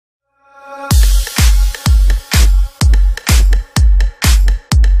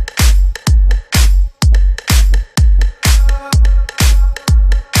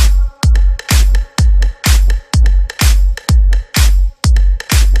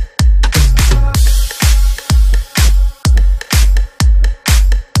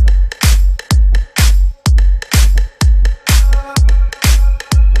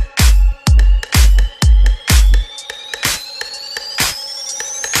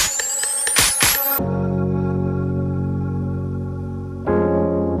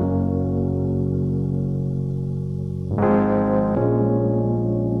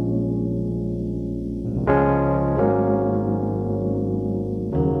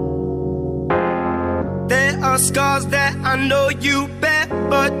are scars that I know you bear,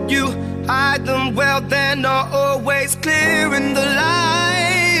 but you hide them well, they're not always clear in the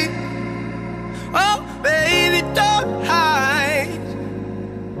light. Oh, baby, don't hide.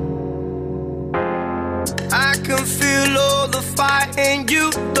 I can feel all the fire in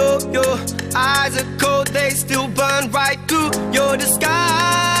you, though your eyes are cold, they still burn right through your disguise.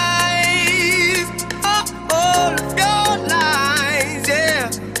 Oh, all of your lies, yeah.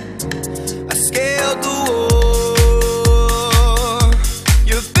 I scaled the wall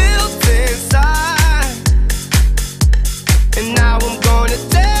you built inside, and now I'm gonna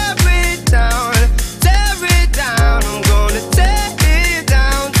tear it down, tear it down. I'm gonna tear it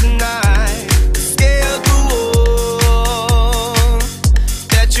down tonight. Scale the wall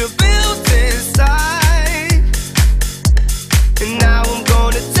that you built inside, and now I'm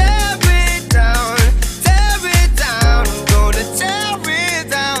gonna tear it down, tear it down. I'm gonna tear it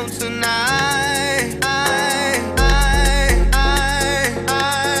down tonight.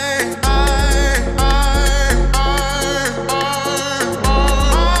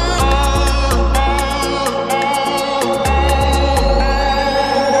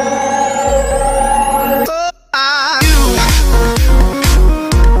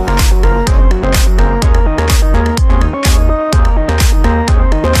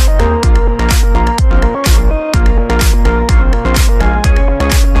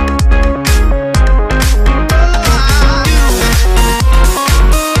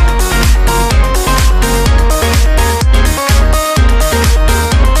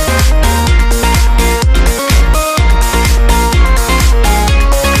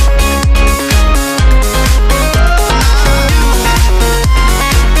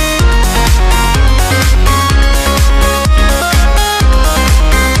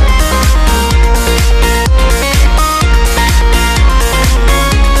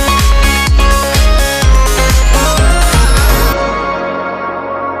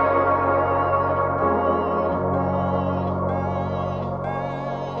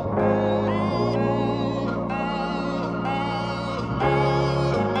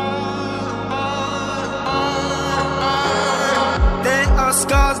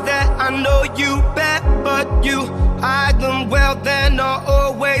 Scars that I know you bear, but you hide them well, they're not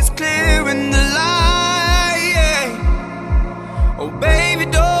always clear in the light, yeah. Oh baby,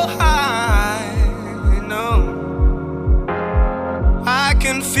 don't hide, no. I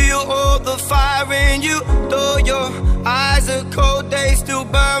can feel all the fire in you, though your eyes are cold, they still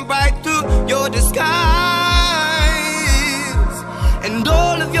burn right through your disguise, and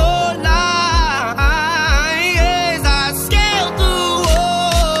all of your lies.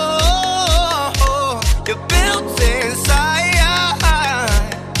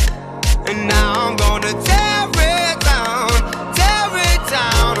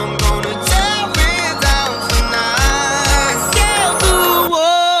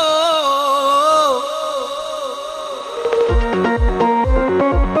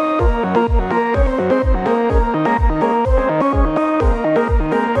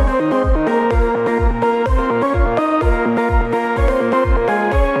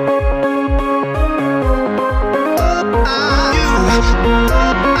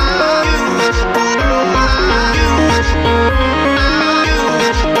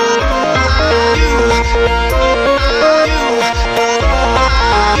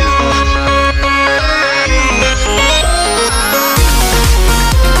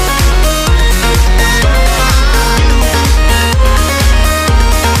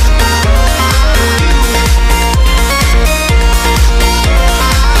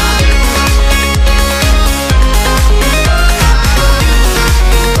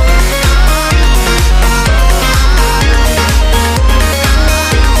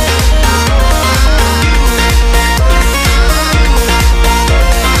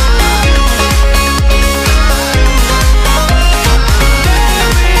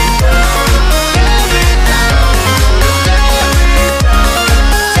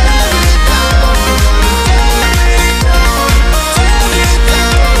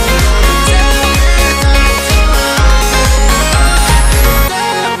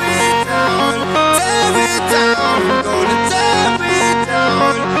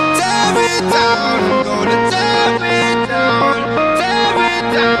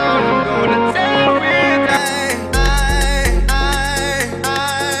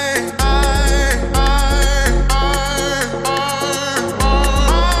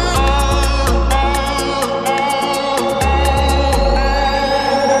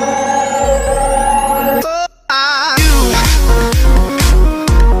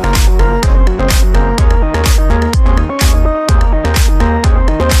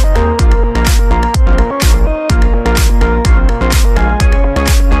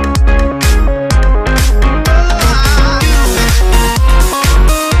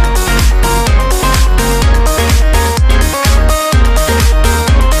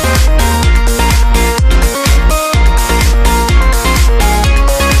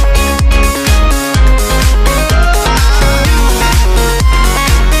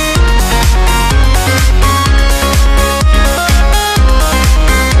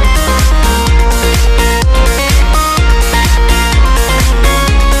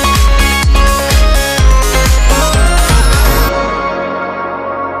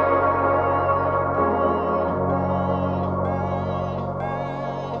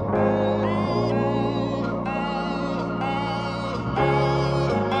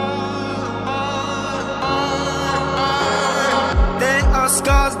 are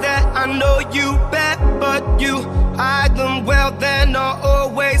scars that I know you bear, but you hide them well, they're not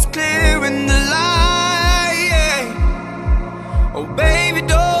always clear in the light. Oh baby,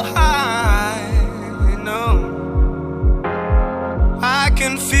 don't hide, no. I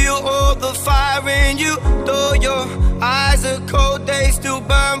can feel all the fire in you, though your eyes are cold, they still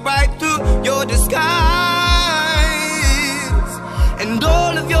burn right through your disguise. And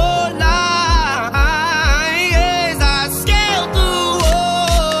all of your lies, I scaled through.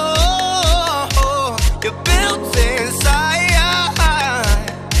 You're built inside,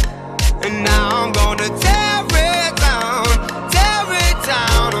 and now I'm gonna tear it down, tear it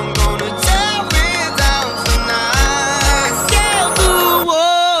down. I'm gonna tear it down tonight. I scaled through.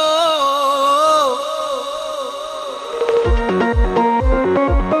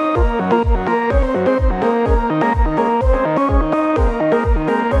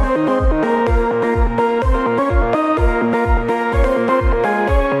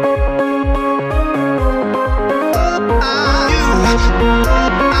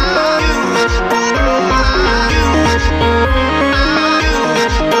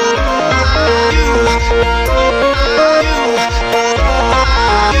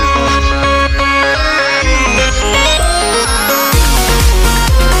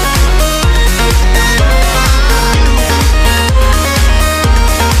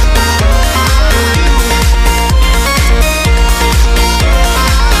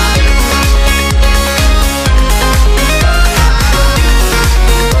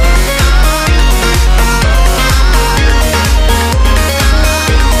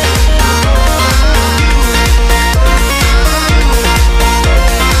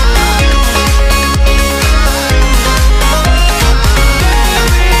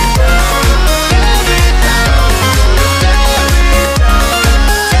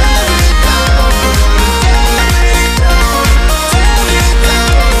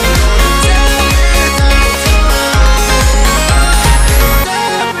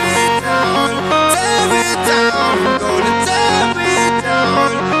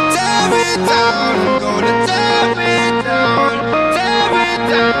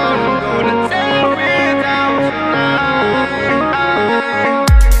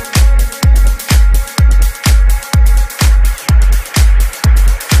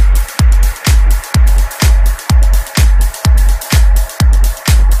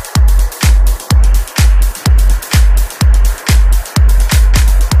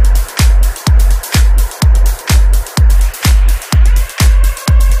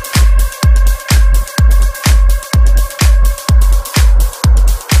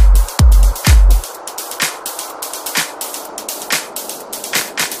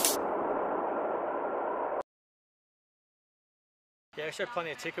 Yeah, we showed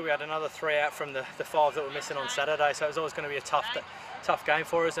plenty of ticker. We had another 3 out from the 5 that were missing on Saturday, so it was always going to be a tough game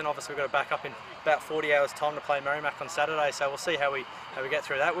for us. And obviously we've got to back up in about 40 hours time to play Merrimack on Saturday, so we'll see how we get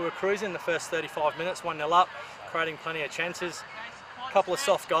through that. We were cruising the first 35 minutes, 1-0 up, creating plenty of chances. A couple of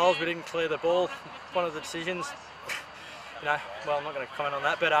soft goals, we didn't clear the ball. One of the decisions, well, I'm not going to comment on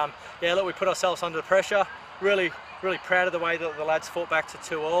that, but yeah, look, we put ourselves under pressure. Really proud of the way that the lads fought back to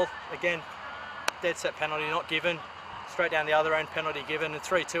 2-2. Again, dead set penalty not given. Straight down the other end, penalty given, and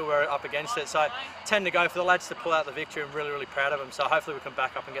 3-2 we're up against it. So 10 to go for the lads to pull out the victory. I'm really proud of them. So hopefully we can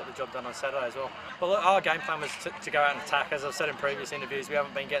back up and get the job done on Saturday as well. Well, look, our game plan was to go out and attack. As I've said in previous interviews, we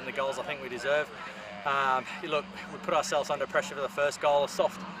haven't been getting the goals I think we deserve. Look, we put ourselves under pressure for the first goal, a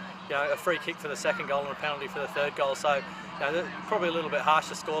free kick for the second goal and a penalty for the third goal. So probably a little bit harsh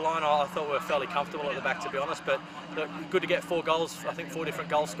the scoreline. I thought we were fairly comfortable at the back, to be honest. But look, good to get 4 goals. I think 4 different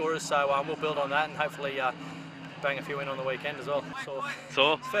goal scorers. So we'll build on that and hopefully bang a few in on the weekend as well.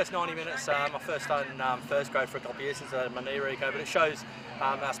 So first 90 minutes, my first time in first grade for a couple of years since I had my knee reco, but it shows,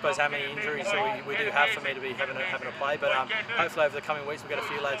 I suppose, how many injuries we do have for me to be having a play. But hopefully over the coming weeks we'll get a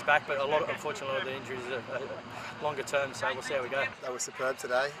few lads back. But unfortunately, a lot of the injuries are longer term, so we'll see how we go. They were superb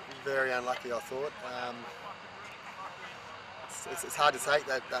today. Very unlucky, I thought. It's hard to take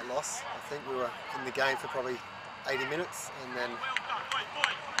that loss. I think we were in the game for probably 80 minutes, and then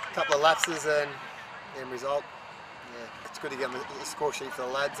a couple of lapses and end result. Yeah, it's good to get on the score sheet for the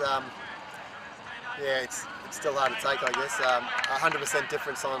lads. Yeah, it's still hard to take, I guess. 100%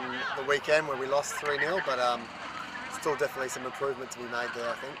 difference on the weekend where we lost 3-0, but still definitely some improvement to be made there,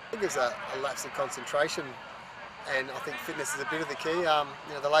 I think. I think there's a lapse of concentration, and I think fitness is a bit of the key.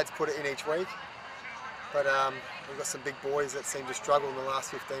 The lads put it in each week, but we've got some big boys that seem to struggle in the last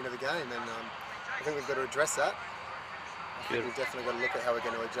 15 of the game, and I think we've got to address that. I think we've definitely got to look at how we're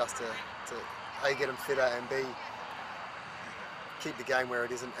going to adjust to A, get them fitter, and B, keep the game where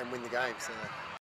it is and win the game. So